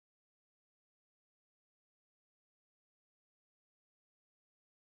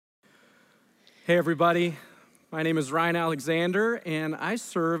Hey everybody, my name is Ryan Alexander and I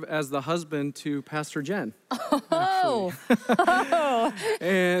serve as the husband to Pastor Jen. Oh!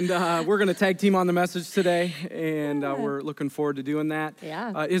 And we're going to tag team on the message today, and we're looking forward to doing that.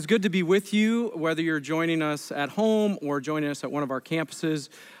 Yeah. It's good to be with you, whether you're joining us at home or joining us at one of our campuses.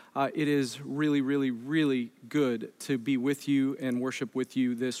 It is really, really, really good to be with you and worship with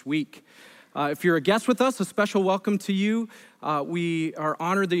you this week. If you're a guest with us, a special welcome to you. We are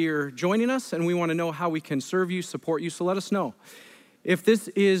honored that you're joining us, and we want to know how we can serve you, support you, so let us know. If this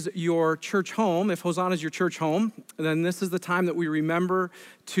is your church home, if Hosanna is your church home, then this is the time that we remember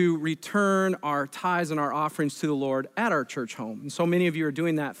to return our tithes and our offerings to the Lord at our church home. And so many of you are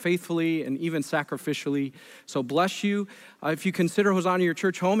doing that faithfully and even sacrificially, so bless you. If you consider Hosanna your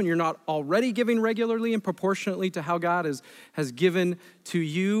church home and you're not already giving regularly and proportionately to how God has given to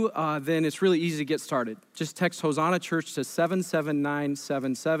you, then it's really easy to get started. Just text Hosanna Church to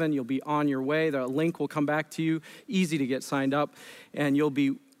 77977. You'll be on your way. The link will come back to you. Easy to get signed up, and you'll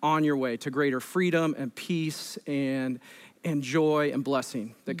be on your way to greater freedom and peace and joy and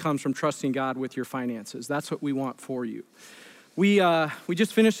blessing that comes from trusting God with your finances. That's what we want for you. We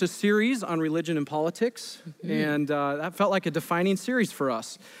just finished a series on religion and politics, and that felt like a defining series for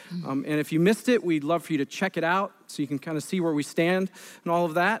us. And if you missed it, we'd love for you to check it out so you can kind of see where we stand and all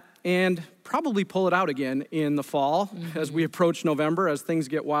of that, and probably pull it out again in the fall as we approach November, as things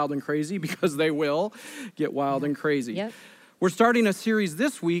get wild and crazy, because they will get wild and crazy. Yep. We're starting a series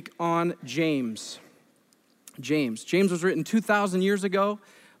this week on James. James was written 2,000 years ago,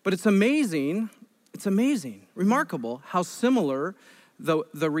 but it's amazing, remarkable how similar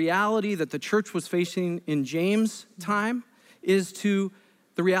the reality that the church was facing in James' time is to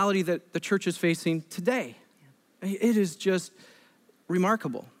the reality that the church is facing today. It is just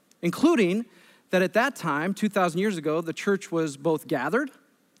remarkable, including that at that time, 2,000 years ago, the church was both gathered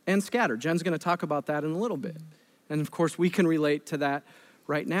and scattered. Jen's going to talk about that in a little bit. And of course, we can relate to that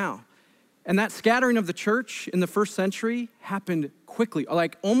right now. And that scattering of the church in the first century happened quickly,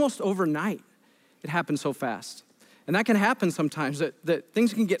 like almost overnight. It happened so fast. And that can happen sometimes, that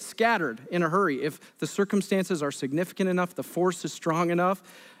things can get scattered in a hurry. If the circumstances are significant enough, the force is strong enough,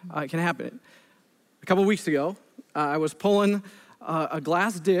 it can happen. A couple weeks ago, I was pulling a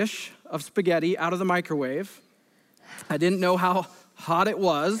glass dish of spaghetti out of the microwave. I didn't know how hot it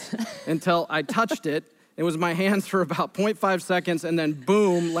was until I touched it. It was my hands for about 0.5 seconds, and then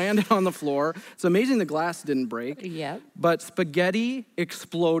boom, landed on the floor. It's amazing the glass didn't break. Yep. But spaghetti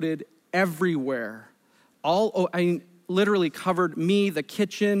exploded everywhere. Literally covered me, the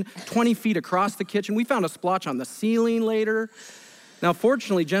kitchen, 20 feet across the kitchen. We found a splotch on the ceiling later. Now,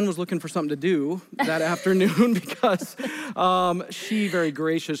 fortunately, Jen was looking for something to do that afternoon because she very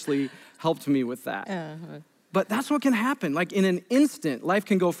graciously helped me with that. But that's what can happen. Like in an instant, life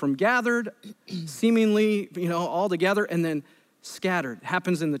can go from gathered, seemingly, all together, and then scattered. It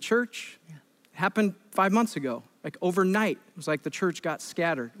happens in the church. It happened 5 months ago. Like overnight, it was like the church got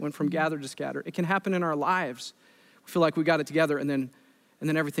scattered, went from gathered to scattered. It can happen in our lives. We feel like we got it together, and then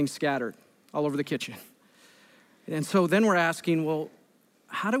everything's scattered all over the kitchen. And so then we're asking, well,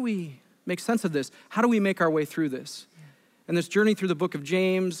 how do we make sense of this? How do we make our way through this? And this journey through the book of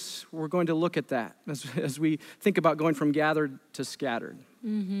James, we're going to look at that as we think about going from gathered to scattered.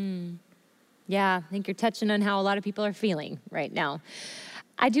 Yeah, I think you're touching on how a lot of people are feeling right now.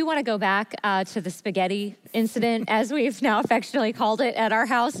 I do want to go back to the spaghetti incident, as we've now affectionately called it at our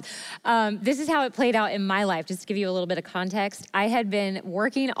house. This is how it played out in my life, just to give you a little bit of context. I had been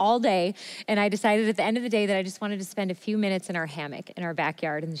working all day, and I decided at the end of the day that I just wanted to spend a few minutes in our hammock in our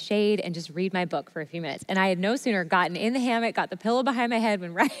backyard in the shade and just read my book for a few minutes. And I had no sooner gotten in the hammock, got the pillow behind my head,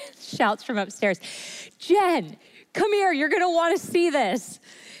 when Ryan shouts from upstairs, "Jen, come here, you're going to want to see this."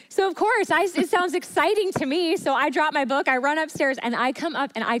 So of course, it sounds exciting to me. So I drop my book, I run upstairs, and I come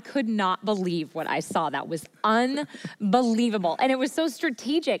up, and I could not believe what I saw. That was unbelievable. And it was so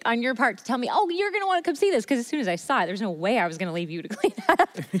strategic on your part to tell me, oh, you're gonna wanna come see this, because as soon as I saw it, there's no way I was gonna leave you to clean that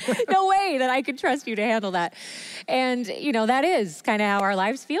up. No way that I could trust you to handle that. And that is kind of how our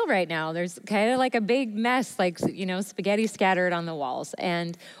lives feel right now. There's kind of like a big mess, like, spaghetti scattered on the walls,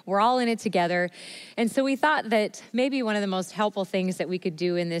 and we're all in it together. And so we thought that maybe one of the most helpful things that we could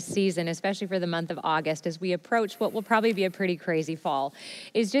do in this season, especially for the month of August, as we approach what will probably be a pretty crazy fall,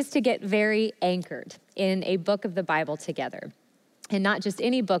 is just to get very anchored in a book of the Bible together. And not just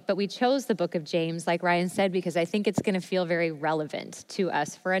any book, but we chose the book of James, like Ryan said, because I think it's going to feel very relevant to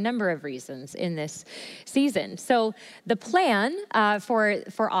us for a number of reasons in this season. So the plan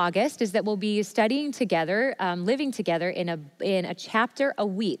for August is that we'll be studying together, living together in a chapter a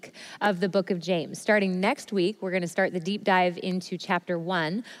week of the book of James. Starting next week, we're going to start the deep dive into chapter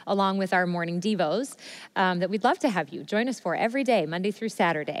 1, along with our morning devos that we'd love to have you join us for every day, Monday through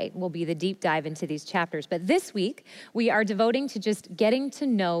Saturday, will be the deep dive into these chapters. But this week, we are devoting to just getting to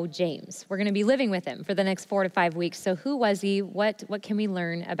know James. We're going to be living with him for the next 4 to 5 weeks. So who was he? What can we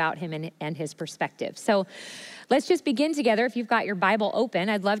learn about him and his perspective? So let's just begin together. If you've got your Bible open,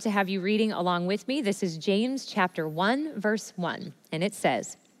 I'd love to have you reading along with me. This is James chapter 1, verse 1. And it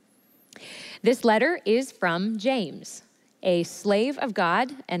says, "This letter is from James, a slave of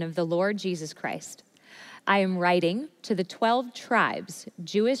God and of the Lord Jesus Christ. I am writing to the 12 tribes,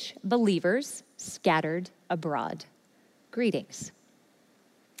 Jewish believers scattered abroad. Greetings."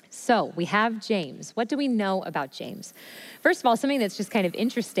 So we have James. What do we know about James? First of all, something that's just kind of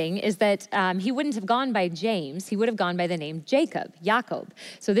interesting is that he wouldn't have gone by James. He would have gone by the name Jacob.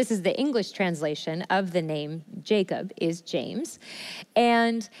 So this is the English translation of the name Jacob is James.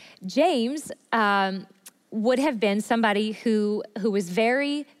 And James would have been somebody who was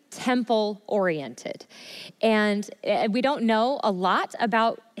very temple oriented. And we don't know a lot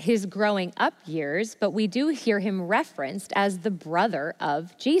about his growing up years, but we do hear him referenced as the brother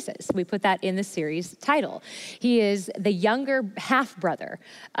of Jesus. We put that in the series title. He is the younger half-brother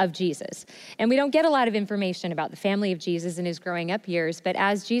of Jesus. And we don't get a lot of information about the family of Jesus in his growing up years, but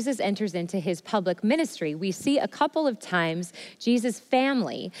as Jesus enters into his public ministry, we see a couple of times Jesus'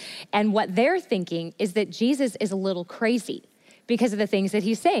 family, and what they're thinking is that Jesus is a little crazy because of the things that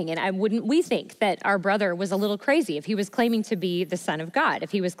he's saying. And wouldn't we think that our brother was a little crazy if he was claiming to be the Son of God,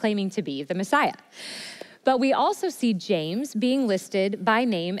 if he was claiming to be the Messiah? But we also see James being listed by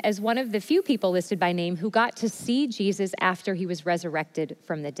name as one of the few people listed by name who got to see Jesus after he was resurrected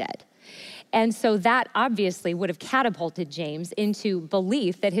from the dead. And so that obviously would have catapulted James into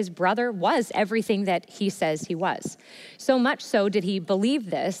belief that his brother was everything that he says he was. So much so did he believe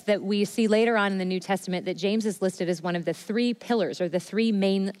this that we see later on in the New Testament that James is listed as one of the 3 pillars or the 3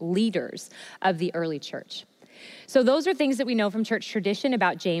 main leaders of the early church. So those are things that we know from church tradition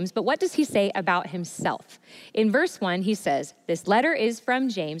about James, but what does he say about himself? In verse 1, he says, "This letter is from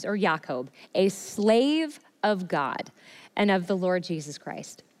James," or Jacob, "a slave of God and of the Lord Jesus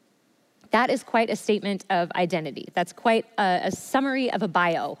Christ." That is quite a statement of identity. That's quite a summary of a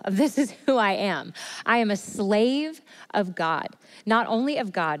bio of this is who I am. I am a slave of God, not only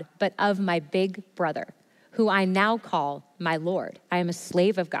of God, but of my big brother, who I now call my Lord. I am a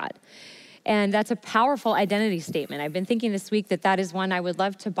slave of God. And that's a powerful identity statement. I've been thinking this week that is one I would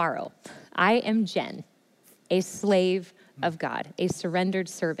love to borrow. I am Jen, a slave of God, a surrendered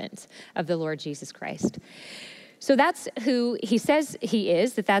servant of the Lord Jesus Christ. So that's who he says he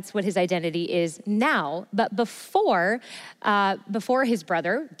is, that's what his identity is now. But before his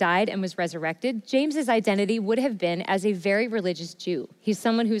brother died and was resurrected, James's identity would have been as a very religious Jew. He's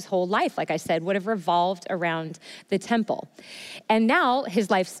someone whose whole life, like I said, would have revolved around the temple. And now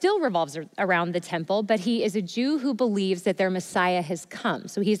his life still revolves around the temple, but he is a Jew who believes that their Messiah has come.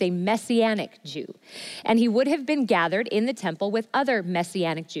 So he's a messianic Jew. And he would have been gathered in the temple with other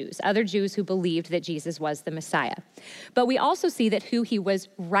messianic Jews, other Jews who believed that Jesus was the Messiah. But we also see that who he was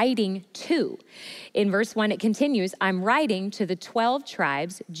writing to. In verse 1, it continues, "I'm writing to the 12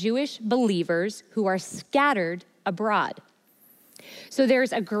 tribes, Jewish believers who are scattered abroad." So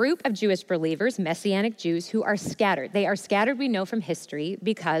there's a group of Jewish believers, Messianic Jews, who are scattered. They are scattered, we know from history,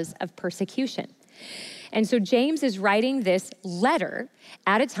 because of persecution. And so James is writing this letter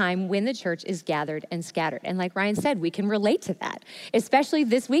at a time when the church is gathered and scattered. And like Ryan said, we can relate to that. Especially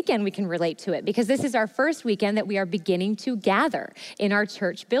this weekend, we can relate to it because this is our first weekend that we are beginning to gather in our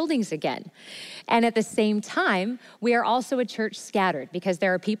church buildings again. And at the same time, we are also a church scattered because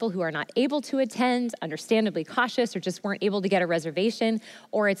there are people who are not able to attend, understandably cautious, or just weren't able to get a reservation,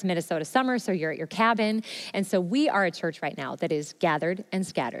 or it's Minnesota summer, so you're at your cabin. And so we are a church right now that is gathered and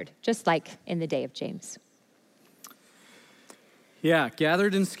scattered, just like in the day of James. Yeah,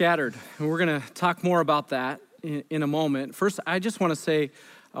 gathered and scattered. And we're going to talk more about that in a moment. First, I just want to say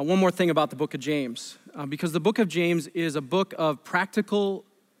one more thing about the book of James, because the book of James is a book of practical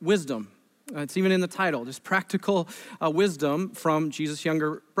wisdom. It's even in the title, just practical wisdom from Jesus'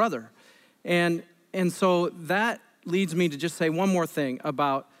 younger brother. And so that leads me to just say one more thing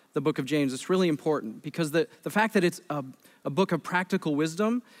about the book of James. It's really important because the fact that it's a book of practical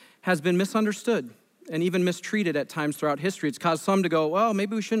wisdom has been misunderstood and even mistreated at times throughout history. It's caused some to go, well,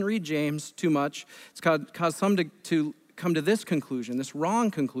 maybe we shouldn't read James too much. It's caused some to come to this conclusion, this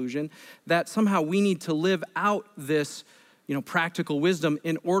wrong conclusion, that somehow we need to live out this, practical wisdom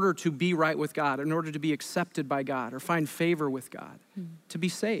in order to be right with God, in order to be accepted by God or find favor with God, to be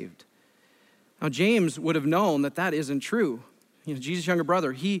saved. Now, James would have known that that isn't true. Jesus' younger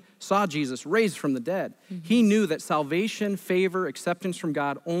brother, he saw Jesus raised from the dead. He knew that salvation, favor, acceptance from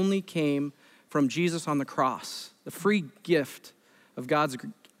God only came from Jesus on the cross, the free gift of God's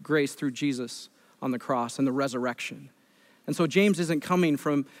grace through Jesus on the cross and the resurrection. And so James isn't coming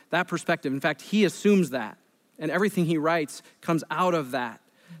from that perspective. In fact, he assumes that. And everything he writes comes out of that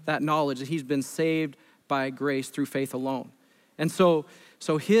knowledge that he's been saved by grace through faith alone. And so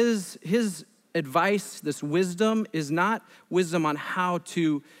his advice, this wisdom, is not wisdom on how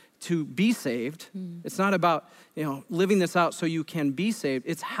to be saved. It's not about, living this out so you can be saved.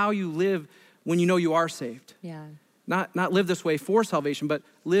 It's how you live when you know you are saved. Yeah. Not live this way for salvation, but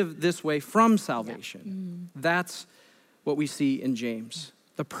live this way from salvation. That's what we see in James.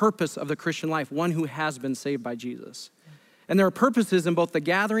 The purpose of the Christian life, one who has been saved by Jesus. And there are purposes in both the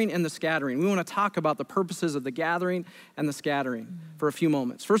gathering and the scattering. We want to talk about the purposes of the gathering and the scattering for a few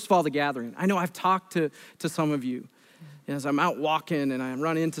moments. First of all, the gathering. I know I've talked to some of you as I'm out walking and I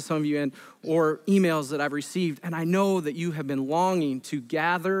run into some of you or emails that I've received, and I know that you have been longing to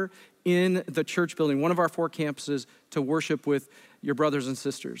gather in the church building, one of our 4 campuses, to worship with your brothers and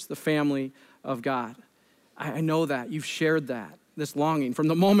sisters, the family of God. I know that. You've shared that, this longing. From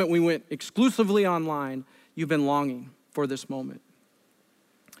the moment we went exclusively online, you've been longing for this moment.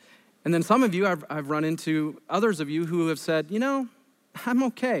 And then some of you, I've run into others of you who have said, I'm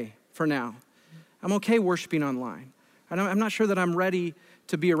okay for now. I'm okay worshiping online. I'm not sure that I'm ready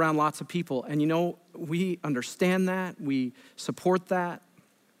to be around lots of people. And we understand that. We support that.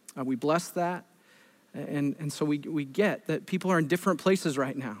 We bless that. And so we get that people are in different places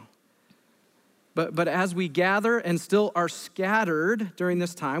right now. But as we gather and still are scattered during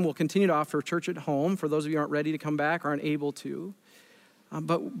this time, we'll continue to offer church at home for those of you who aren't ready to come back, aren't able to.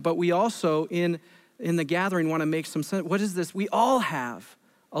 But we also, in the gathering, want to make some sense. What is this? We all have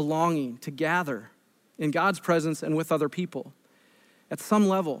a longing to gather in God's presence and with other people at some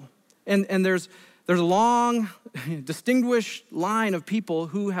level. And there's a long, distinguished line of people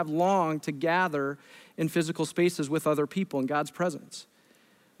who have longed to gather in physical spaces with other people in God's presence.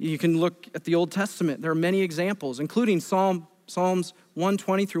 You can look at the Old Testament. There are many examples, including Psalms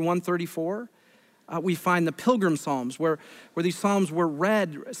 120 through 134. We find the pilgrim psalms where these psalms were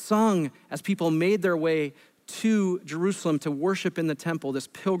read, sung as people made their way to Jerusalem to worship in the temple, this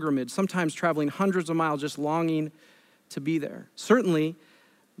pilgrimage, sometimes traveling hundreds of miles, just longing to be there. Certainly,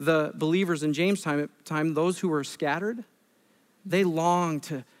 the believers in James' time, those who were scattered, they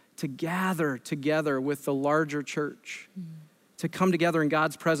longed to gather together with the larger church, to come together in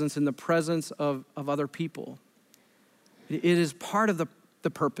God's presence, in the presence of other people. It is part of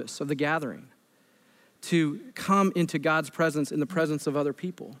the purpose of the gathering, to come into God's presence in the presence of other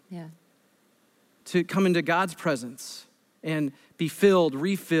people. Yeah. To come into God's presence and be filled,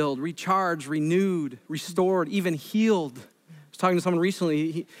 refilled, recharged, renewed, restored, even healed. I was talking to someone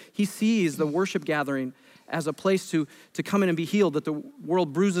recently. He sees the worship gathering as a place to come in and be healed, that the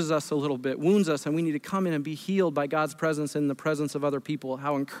world bruises us a little bit, wounds us, and we need to come in and be healed by God's presence in the presence of other people.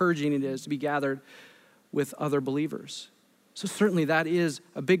 How encouraging it is to be gathered with other believers. So certainly that is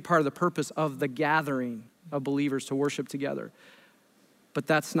a big part of the purpose of the gathering of believers to worship together. But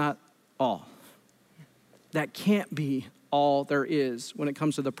that's not all. That can't be all there is when it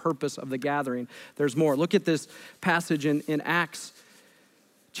comes to the purpose of the gathering. There's more. Look at this passage in Acts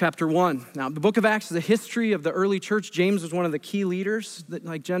chapter 1. Now, the book of Acts is the history of the early church. James was one of the key leaders,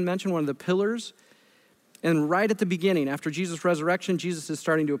 like Jen mentioned, one of the pillars. And right at the beginning, after Jesus' resurrection, Jesus is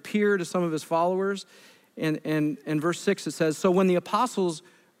starting to appear to some of his followers. And verse 6, it says, so when the apostles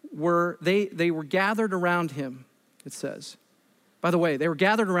were gathered around him, it says. By the way, they were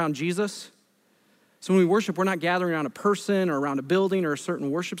gathered around Jesus. So when we worship, we're not gathering around a person or around a building or a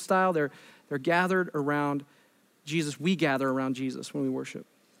certain worship style. They're gathered around Jesus. We gather around Jesus when we worship.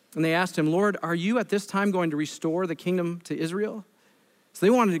 And they asked him, Lord, are you at this time going to restore the kingdom to Israel? So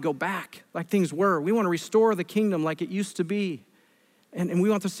they wanted to go back like things were. We want to restore the kingdom like it used to be. And we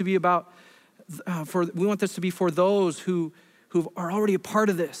want this to be we want this to be for those who are already a part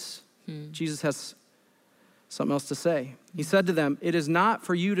of this. Jesus has something else to say. He said to them, it is not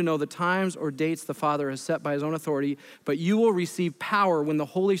for you to know the times or dates the Father has set by his own authority, but you will receive power when the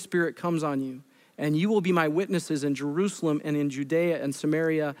Holy Spirit comes on you. And you will be my witnesses in Jerusalem and in Judea and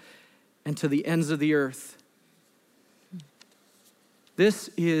Samaria and to the ends of the earth. This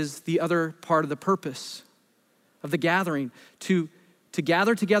is the other part of the purpose of the gathering, to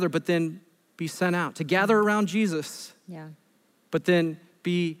gather together, but then be sent out, to gather around Jesus, Yeah. but then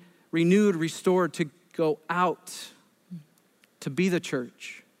be renewed, restored, to go out, to be the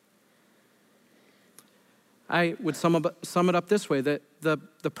church. I would sum it up this way, that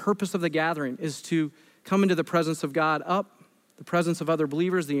the purpose of the gathering is to come into the presence of God, up, the presence of other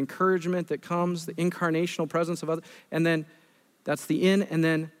believers, the encouragement that comes, the incarnational presence of others, and then that's the in, and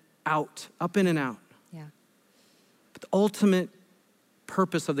then out, up in and out. Yeah. But the ultimate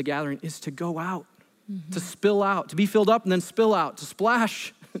purpose of the gathering is to go out, to spill out, to be filled up and then spill out, to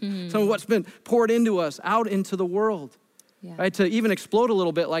splash some of what's been poured into us out into the world. Yeah. Right, to even explode a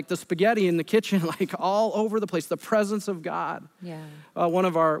little bit like the spaghetti in the kitchen, like all over the place, the presence of God. Yeah. One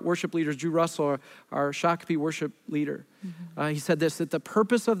of our worship leaders, Drew Russell, our Shakopee worship leader, he said this, that the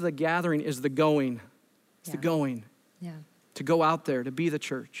purpose of the gathering is the going. It's the going, Yeah. to go out there, to be the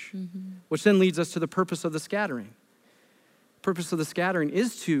church, which then leads us to the purpose of the scattering. Purpose of the scattering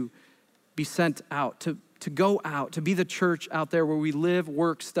is to be sent out, to go out, to be the church out there where we live,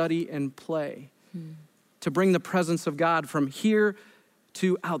 work, study, and play. To bring the presence of God from here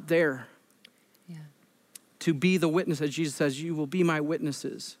to out there. Yeah. To be the witness, as Jesus says, you will be my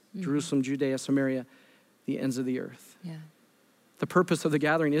witnesses, Jerusalem, Judea, Samaria, the ends of the earth. Yeah. The purpose of the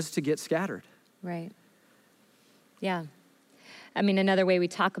gathering is to get scattered. Right. Yeah. I mean, another way we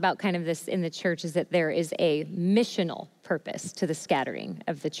talk about kind of this in the church is that there is a missional purpose to the scattering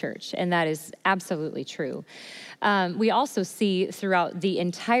of the church, and that is absolutely true. We also see throughout the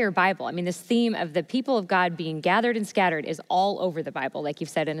entire Bible, I mean, this theme of the people of God being gathered and scattered is all over the Bible, like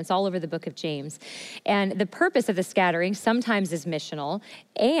you've said, and it's all over the book of James. And the purpose of the scattering sometimes is missional,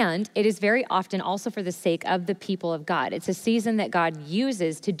 and it is very often also for the sake of the people of God. It's a season that God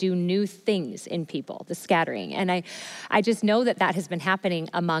uses to do new things in people, the scattering. And I just know that has been happening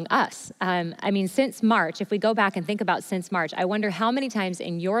among us. I mean, since March, if we go back and think about since March, I wonder how many times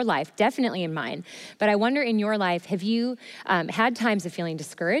in your life, definitely in mine, but I wonder in your life, have you had times of feeling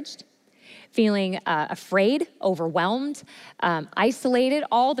discouraged, feeling afraid, overwhelmed, isolated,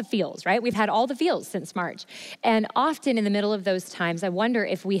 all the feels, right? We've had all the feels since March. And often in the middle of those times, I wonder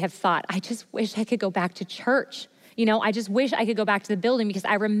if we have thought, I just wish I could go back to church. You know, I just wish I could go back to the building because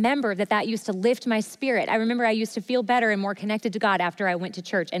I remember that used to lift my spirit. I remember I used to feel better and more connected to God after I went to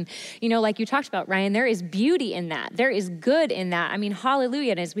church. And, you know, like you talked about, Ryan, there is beauty in that. There is good in that. I mean,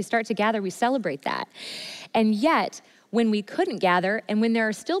 hallelujah. And as we start to gather, we celebrate that. And yet, when we couldn't gather, and when there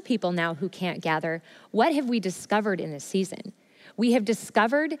are still people now who can't gather, what have we discovered in this season? We have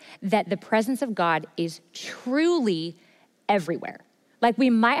discovered that the presence of God is truly everywhere. Like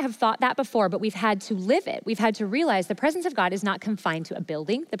we might have thought that before, but we've had to live it. We've had to realize the presence of God is not confined to a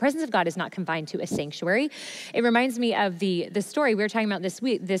building. The presence of God is not confined to a sanctuary. It reminds me of the story we were talking about this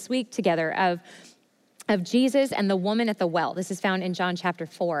week together of Jesus and the woman at the well. This is found in John chapter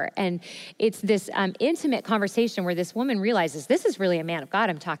 4. And it's this intimate conversation where this woman realizes this is really a man of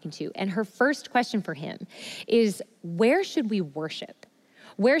God I'm talking to. And her first question for him is, where should we worship?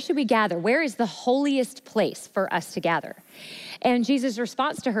 Where should we gather? Where is the holiest place for us to gather? And Jesus'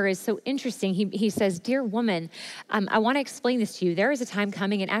 response to her is so interesting. He says, dear woman, I want to explain this to you. There is a time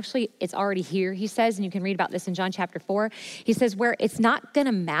coming, and actually it's already here, he says, and you can read about this in John chapter 4. He says, where it's not going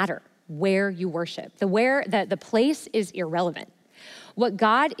to matter where you worship. The place is irrelevant. What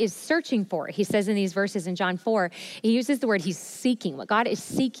God is searching for, he says in these verses in John 4, he uses the word he's seeking. What God is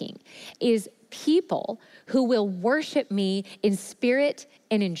seeking is people who will worship me in spirit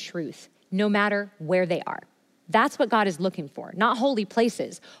and in truth, no matter where they are. That's what God is looking for, not holy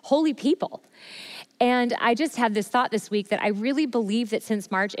places, holy people. And I just had this thought this week that I really believe that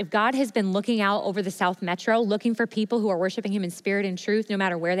since March, if God has been looking out over the South Metro, looking for people who are worshiping him in spirit and truth, no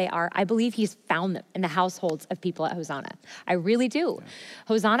matter where they are, I believe he's found them in the households of people at Hosanna. I really do.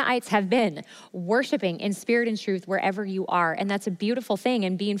 Yeah. Hosannaites have been worshiping in spirit and truth wherever you are. And that's a beautiful thing.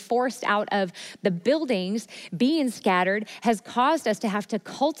 And being forced out of the buildings, being scattered, has caused us to have to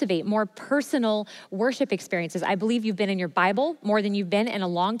cultivate more personal worship experiences. I believe you've been in your Bible more than you've been in a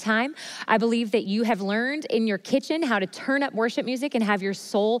long time. I believe that you have learned in your kitchen how to turn up worship music and have your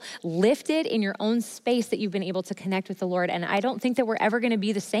soul lifted in your own space that you've been able to connect with the Lord. And I don't think that we're ever going to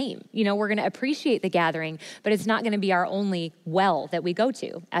be the same. You know, we're going to appreciate the gathering, but it's not going to be our only well that we go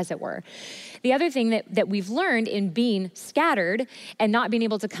to, as it were. The other thing that we've learned in being scattered and not being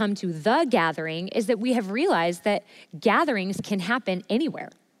able to come to the gathering is that we have realized that gatherings can happen anywhere.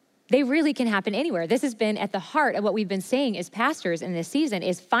 They really can happen anywhere. This has been at the heart of what we've been saying as pastors in this season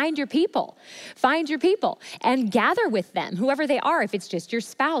is find your people and gather with them, whoever they are, if it's just your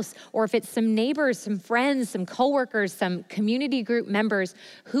spouse or if it's some neighbors, some friends, some coworkers, some community group members.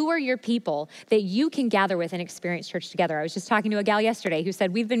 Who are your people that you can gather with and experience church together? I was just talking to a gal yesterday who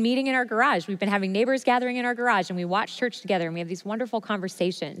said, we've been meeting in our garage. We've been having neighbors gathering in our garage and we watch church together and we have these wonderful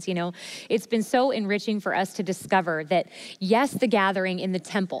conversations. It's been so enriching for us to discover that, yes, the gathering in the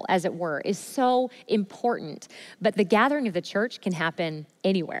temple, as it were, is so important, but the gathering of the church can happen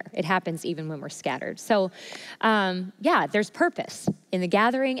anywhere. It happens even when we're scattered. So there's purpose in the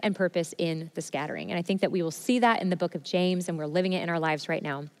gathering and purpose in the scattering. And I think that we will see that in the book of James, and we're living it in our lives right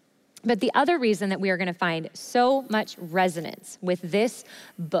now. But the other reason that we are going to find so much resonance with this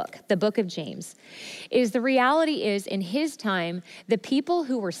book, the book of James, is the reality is in his time, the people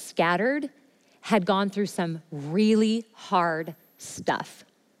who were scattered had gone through some really hard stuff.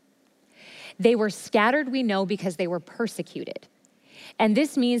 They were scattered, we know, because they were persecuted. And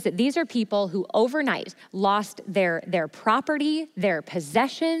this means that these are people who overnight lost their property, their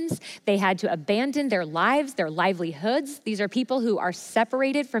possessions. They had to abandon their lives, their livelihoods. These are people who are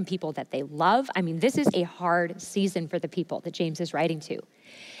separated from people that they love. I mean, this is a hard season for the people that James is writing to.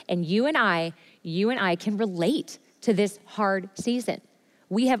 And you and I can relate to this hard season.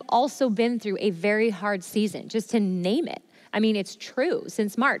 We have also been through a very hard season, just to name it. I mean, it's true.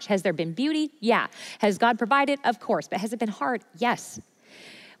 Since March, has there been beauty? Yeah. Has God provided? Of course. But has it been hard? Yes.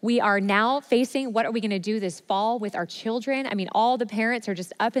 We are now facing, what are we going to do this fall with our children? I mean, all the parents are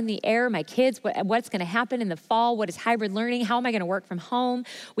just up in the air. My kids, what's going to happen in the fall? What is hybrid learning? How am I going to work from home?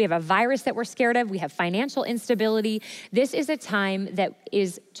 We have a virus that we're scared of. We have financial instability. This is a time that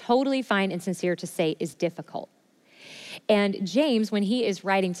is totally fine and sincere to say is difficult. And James, when he is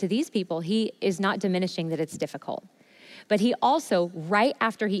writing to these people, he is not diminishing that it's difficult. But he also, right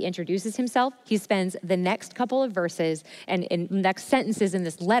after he introduces himself, he spends the next couple of verses and next sentences in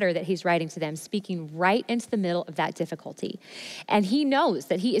this letter that he's writing to them, speaking right into the middle of that difficulty. And he knows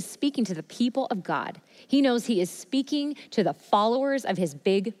that he is speaking to the people of God. He knows he is speaking to the followers of his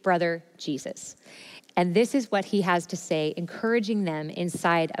big brother, Jesus. And this is what he has to say, encouraging them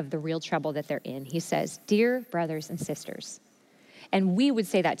inside of the real trouble that they're in. He says, "Dear brothers and sisters," and we would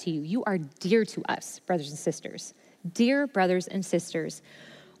say that to you. You are dear to us, brothers and sisters. Dear brothers and sisters,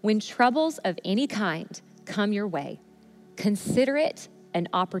 when troubles of any kind come your way, consider it an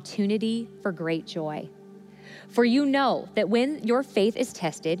opportunity for great joy. For you know that when your faith is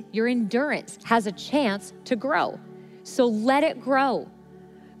tested, your endurance has a chance to grow. So let it grow.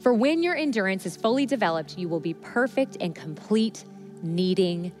 For when your endurance is fully developed, you will be perfect and complete,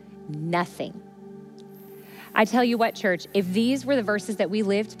 needing nothing. I tell you what, church, if these were the verses that we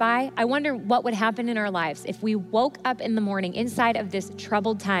lived by, I wonder what would happen in our lives if we woke up in the morning inside of this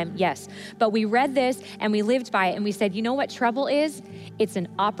troubled time. Yes, but we read this and we lived by it and we said, you know what trouble is? It's an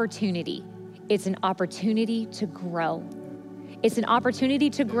opportunity. It's an opportunity to grow. It's an opportunity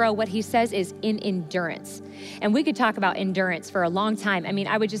to grow. What he says is in endurance. And we could talk about endurance for a long time. I mean,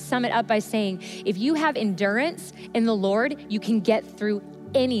 I would just sum it up by saying, if you have endurance in the Lord, you can get through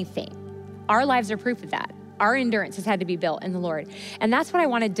anything. Our lives are proof of that. Our endurance has had to be built in the Lord. And that's what I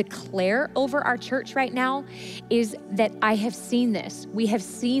want to declare over our church right now is that I have seen this. We have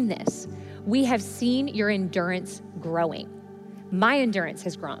seen this. We have seen your endurance growing. My endurance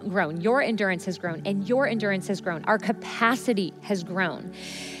has grown. Your endurance has grown, and your endurance has grown. Our capacity has grown.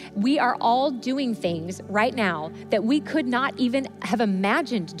 We are all doing things right now that we could not even have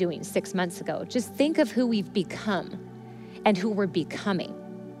imagined doing 6 months ago. Just think of who we've become and who we're becoming.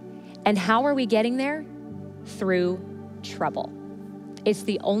 And how are we getting there? Through trouble. It's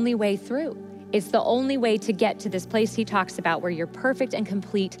the only way through. It's the only way to get to this place he talks about where you're perfect and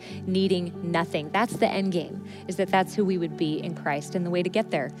complete, needing nothing. That's the end game, is that's who we would be in Christ. And the way to get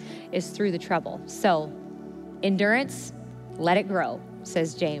there is through the trouble. So endurance, let it grow,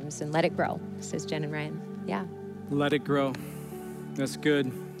 says James, and let it grow, says Jen and Ryan. Yeah. Let it grow. That's good.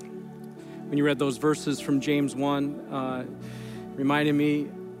 When you read those verses from James 1, reminded me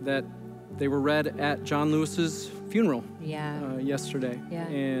that they were read at John Lewis's funeral yesterday. Yeah.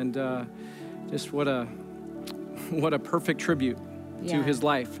 And just what a perfect tribute to his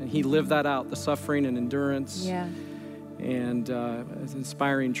life. And he lived that out, the suffering and endurance. Yeah. And an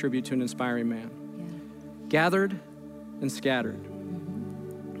inspiring tribute to an inspiring man. Yeah. Gathered and scattered.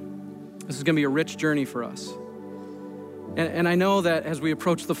 This is going to be a rich journey for us. And I know that as we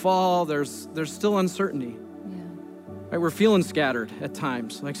approach the fall, there's still uncertainty. Right, we're feeling scattered at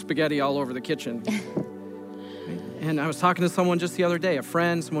times, like spaghetti all over the kitchen. And I was talking to someone just the other day, a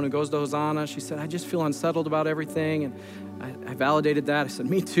friend, someone who goes to Hosanna. She said, I just feel unsettled about everything. And I validated that. I said,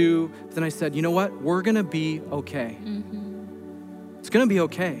 me too. But then I said, you know what? We're going to be okay. It's going to be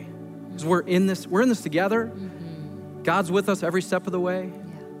okay. Because we're in this together. God's with us every step of the way.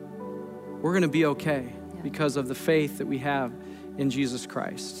 We're going to be okay because of the faith that we have in Jesus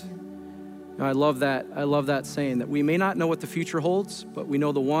Christ. And I love that. I love that saying that we may not know what the future holds, but we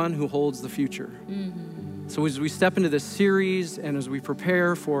know the one who holds the future. So as we step into this series and as we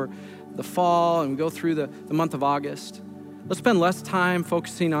prepare for the fall and we go through the month of August, let's spend less time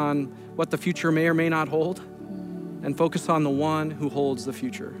focusing on what the future may or may not hold and focus on the one who holds the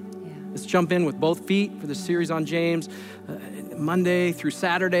future. Let's jump in with both feet for the series on James. Monday through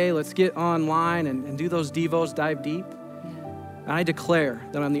Saturday, let's get online and do those devos, dive deep. And I declare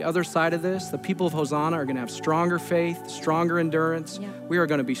that on the other side of this, the people of Hosanna are going to have stronger faith, stronger endurance. We are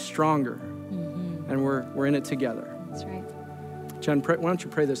going to be stronger. And we're in it together. That's right. Jen, why don't you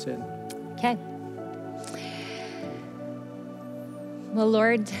pray this in? Okay. Well,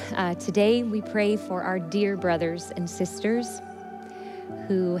 Lord, today we pray for our dear brothers and sisters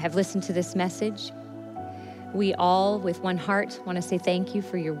who have listened to this message. We all, with one heart, want to say thank you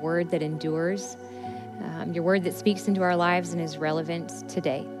for your word that endures, your word that speaks into our lives and is relevant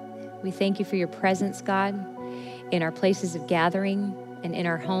today. We thank you for your presence, God, in our places of gathering and in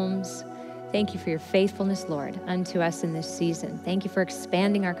our homes. Thank you for your faithfulness, Lord, unto us in this season. Thank you for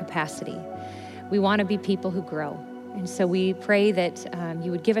expanding our capacity. We want to be people who grow. And so we pray that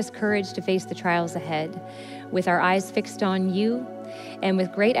you would give us courage to face the trials ahead with our eyes fixed on you and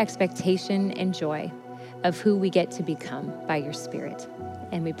with great expectation and joy of who we get to become by your Spirit.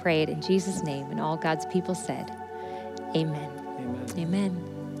 And we pray it in Jesus' name, and all God's people said, amen. Amen. Amen.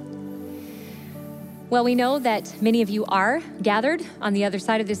 Well, we know that many of you are gathered on the other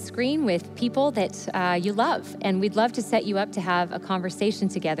side of this screen with people that you love, and we'd love to set you up to have a conversation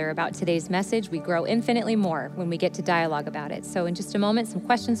together about today's message. We grow infinitely more when we get to dialogue about it. So in just a moment, some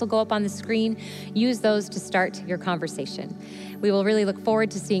questions will go up on the screen. Use those to start your conversation. We will really look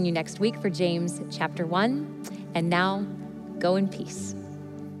forward to seeing you next week for James chapter 1. And now, go in peace.